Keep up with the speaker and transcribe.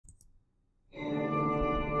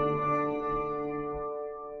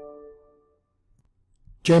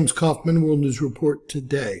James Kaufman, World News Report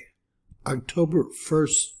today, October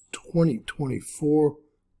 1st, 2024.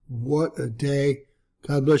 What a day.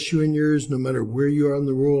 God bless you and yours, no matter where you are in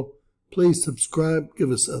the world. Please subscribe,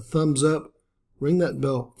 give us a thumbs up, ring that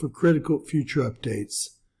bell for critical future updates.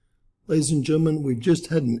 Ladies and gentlemen, we've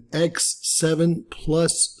just had an X-7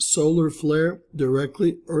 plus solar flare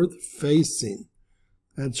directly Earth-facing.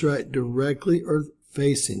 That's right, directly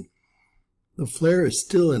Earth-facing. The flare is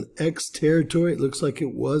still in X territory. It looks like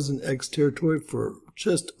it was in X territory for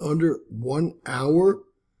just under 1 hour.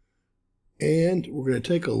 And we're going to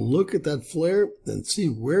take a look at that flare and see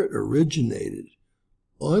where it originated.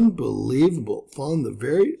 Unbelievable. Following the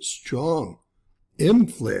very strong M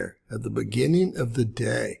flare at the beginning of the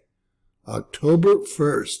day. October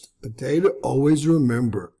 1st, a day to always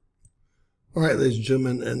remember. All right, ladies and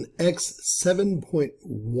gentlemen, an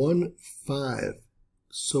X7.15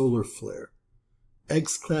 solar flare.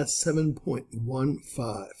 X-class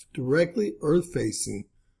 7.15, directly Earth-facing,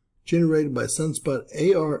 generated by sunspot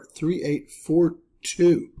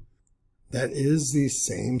AR3842. That is the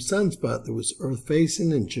same sunspot that was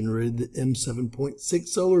Earth-facing and generated the M7.6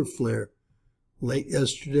 solar flare late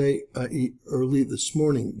yesterday, i.e. early this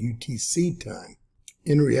morning, UTC time.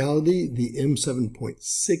 In reality, the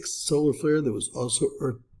M7.6 solar flare that was also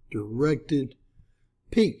Earth-directed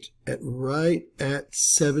peaked right at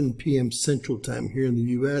 7 p.m. Central Time here in the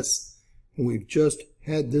U.S. And we've just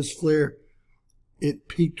had this flare. It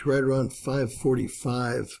peaked right around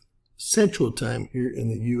 5:45 Central Time here in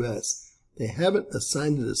the U.S. They haven't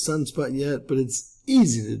assigned it a sunspot yet, but it's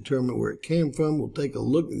easy to determine where it came from. We'll take a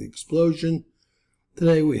look at the explosion.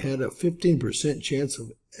 Today we had a 15% chance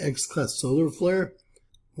of X-class solar flare.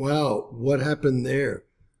 Wow, what happened there?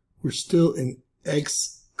 We're still in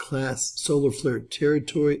X-class solar flare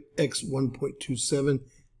territory, X1.27,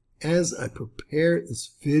 as I prepare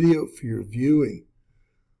this video for your viewing.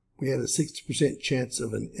 We had a 60% chance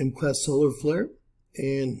of an M-class solar flare,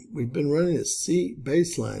 and we've been running a C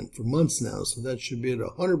baseline for months now, so that should be at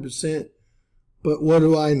 100%. But what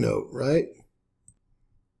do I know, right?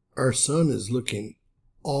 Our sun is looking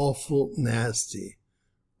awful nasty,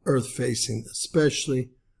 Earth-facing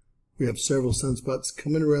especially. We have several sunspots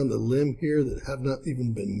coming around the limb here that have not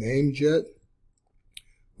even been named yet.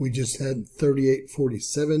 We just had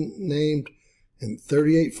 3847 named, and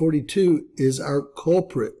 3842 is our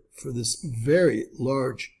culprit for this very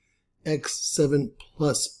large X7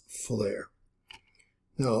 plus flare.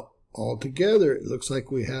 Now, altogether, it looks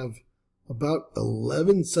like we have about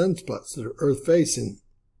 11 sunspots that are Earth-facing,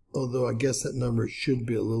 although I guess that number should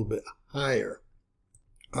be a little bit higher.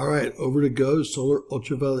 All right, over to go. Solar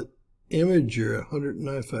ultraviolet imager,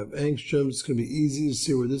 195 angstroms. It's going to be easy to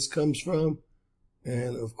see where this comes from.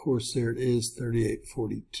 And of course, there it is,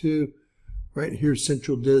 3842. Right here,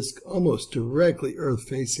 central disk, almost directly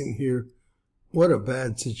Earth-facing here. What a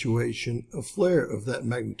bad situation. A flare of that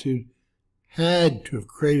magnitude had to have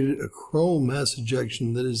created a coronal mass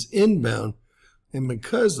ejection that is inbound. And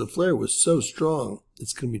because the flare was so strong,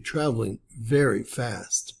 it's going to be traveling very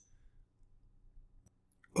fast.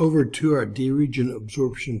 Over to our D region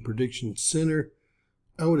absorption prediction center.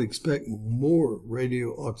 I would expect more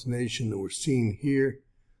radio alternation than we're seeing here.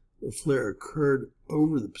 The flare occurred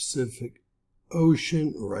over the Pacific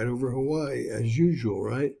Ocean, right over Hawaii, as usual,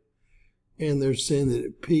 right? And they're saying that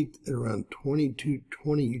it peaked at around 22:20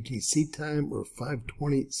 UTC time or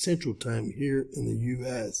 5:20 Central Time here in the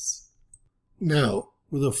U.S. Now,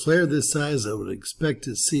 with a flare this size, I would expect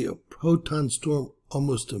to see a proton storm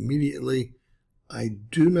almost immediately. I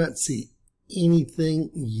do not see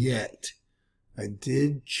anything yet. I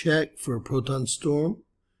did check for a proton storm.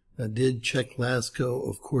 I did check LASCO.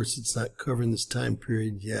 Of course, it's not covering this time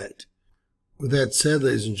period yet. With that said,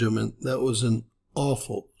 ladies and gentlemen, that was an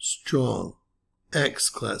awful, strong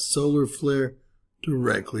X-class solar flare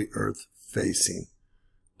directly Earth-facing.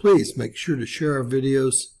 Please make sure to share our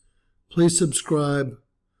videos. Please subscribe.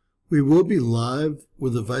 We will be live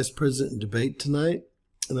with the Vice President debate tonight.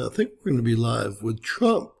 And I think we're going to be live with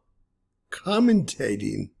Trump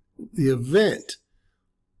commentating the event.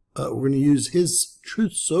 We're going to use his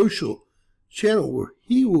Truth Social channel where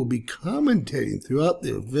he will be commentating throughout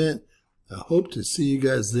the event. I hope to see you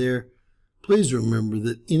guys there. Please remember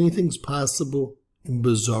that anything's possible in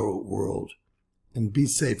bizarro world. And be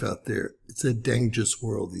safe out there. It's a dangerous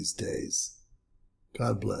world these days.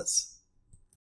 God bless.